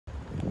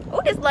Oh,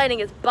 this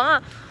lighting is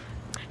bomb.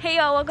 Hey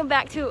y'all, welcome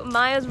back to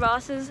Maya's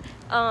Ross's.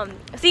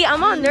 See,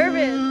 I'm all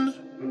nervous.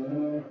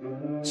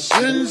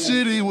 Sin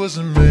City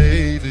wasn't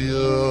made for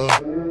you.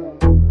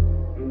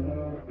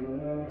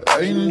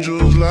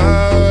 Angels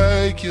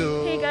like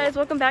you. Hey guys,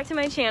 welcome back to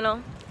my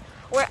channel.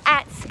 We're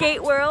at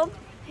Skate World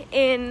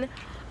in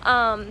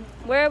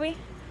where are we?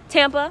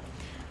 Tampa,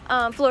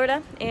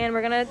 Florida, and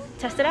we're gonna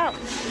test it out.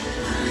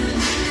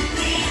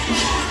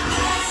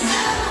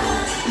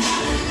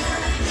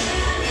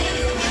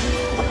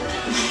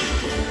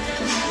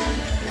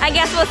 I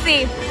guess we'll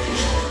see.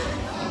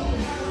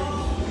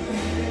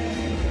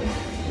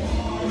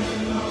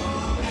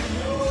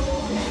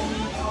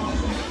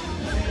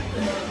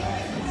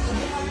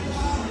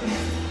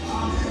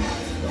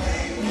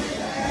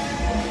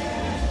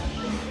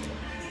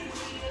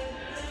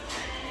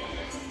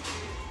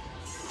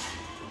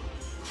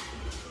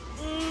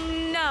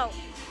 No.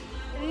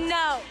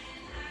 No.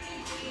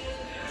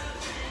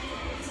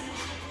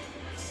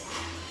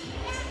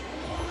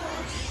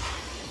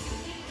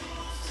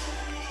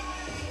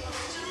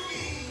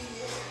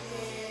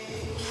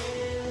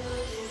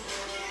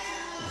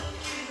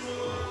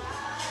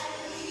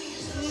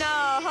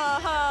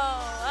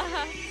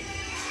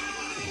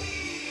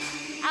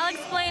 I'll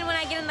explain when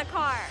I get in the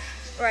car.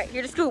 All right,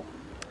 here to scoop.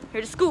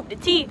 Here to scoop. The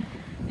T.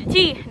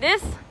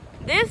 This,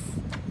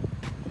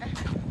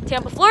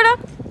 Tampa, Florida,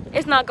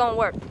 it's not gonna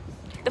work.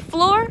 The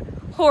floor,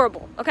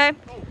 horrible, okay?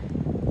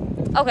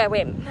 Okay,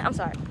 wait, I'm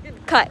sorry.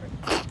 Cut.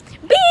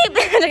 Beep!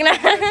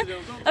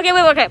 Okay,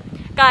 okay.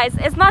 Guys,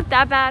 it's not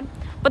that bad,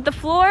 but the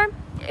floor,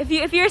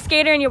 if you're a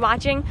skater and you're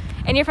watching,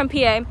 and you're from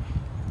PA,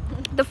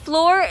 the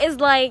floor is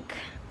like,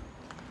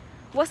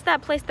 what's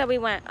that place that we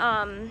went?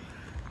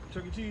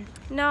 Chuck E. Cheese?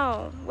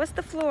 No, what's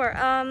the floor?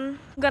 I'm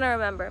gonna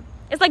remember.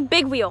 It's like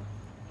Big Wheel.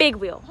 Big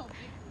Wheel.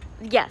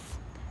 Yes.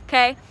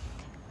 Okay.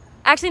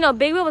 Actually, no,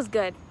 Big Wheel was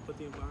good. But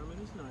the environment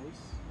is nice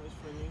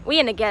friendly. We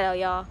in the ghetto,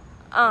 y'all.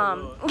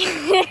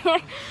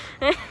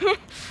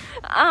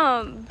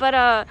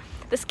 But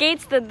the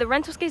skates, the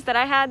rental skates that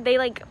I had,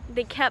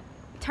 they kept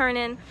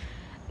turning.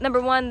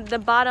 Number one, the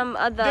bottom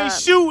of the.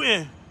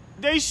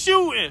 They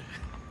shooting.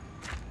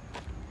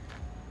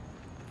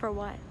 For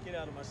what? Get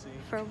out of my scene.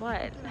 For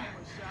what?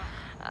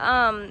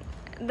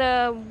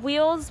 The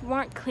wheels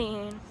weren't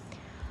clean.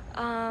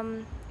 DJ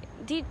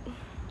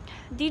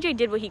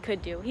did what he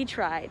could do. He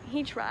tried.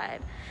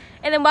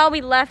 And then while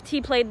we left,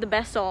 he played the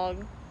best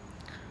song.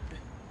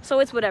 So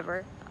it's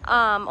whatever.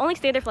 Only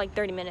stayed there for like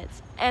 30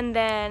 minutes. And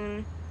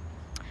then,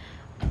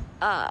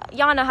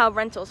 y'all know how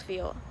rentals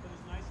feel. But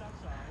it's nice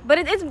outside. But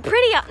it's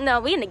pretty out. No,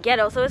 we in the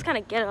ghetto, so it's kind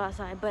of ghetto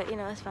outside. But you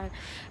know, it's fine.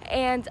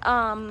 And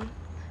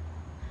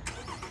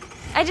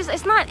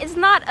it's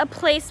not a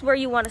place where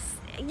you want to.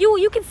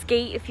 You can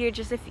skate if you.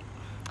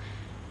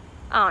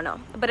 I don't know.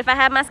 But if I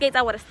had my skates,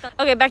 I would have.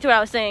 Okay, back to what I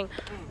was saying.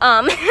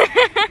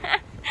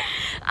 If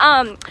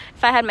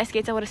I had my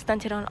skates, I would have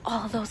stunted on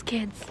all those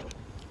kids.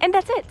 And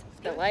that's it.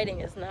 The lighting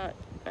is not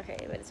okay,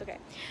 but it's okay.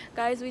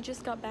 Guys, we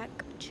just got back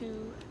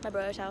to my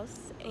brother's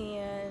house,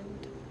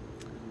 and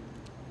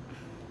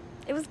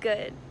it was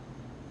good.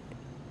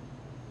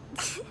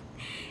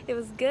 It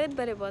was good,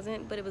 but it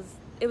wasn't. But it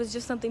was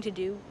just something to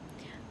do.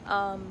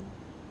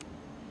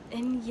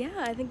 And yeah,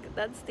 I think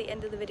that's the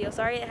end of the video.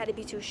 Sorry it had to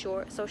be so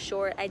short.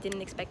 I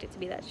didn't expect it to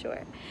be that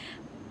short.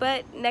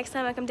 But next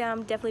time I come down,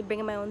 I'm definitely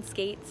bringing my own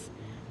skates.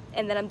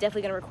 And then I'm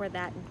definitely going to record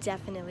that.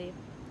 Definitely.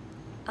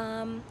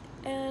 And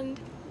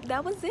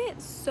that was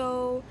it.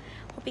 So,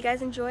 hope you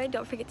guys enjoyed.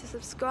 Don't forget to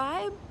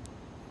subscribe.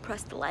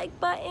 Press the like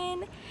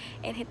button.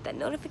 And hit that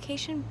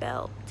notification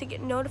bell to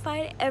get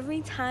notified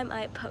every time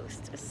I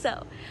post.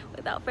 So,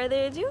 without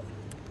further ado,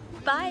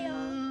 bye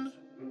y'all.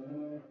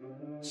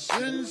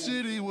 Sin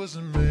City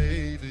wasn't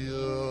made for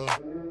you.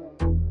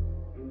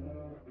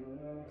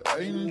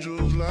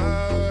 Angels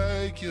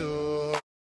like you.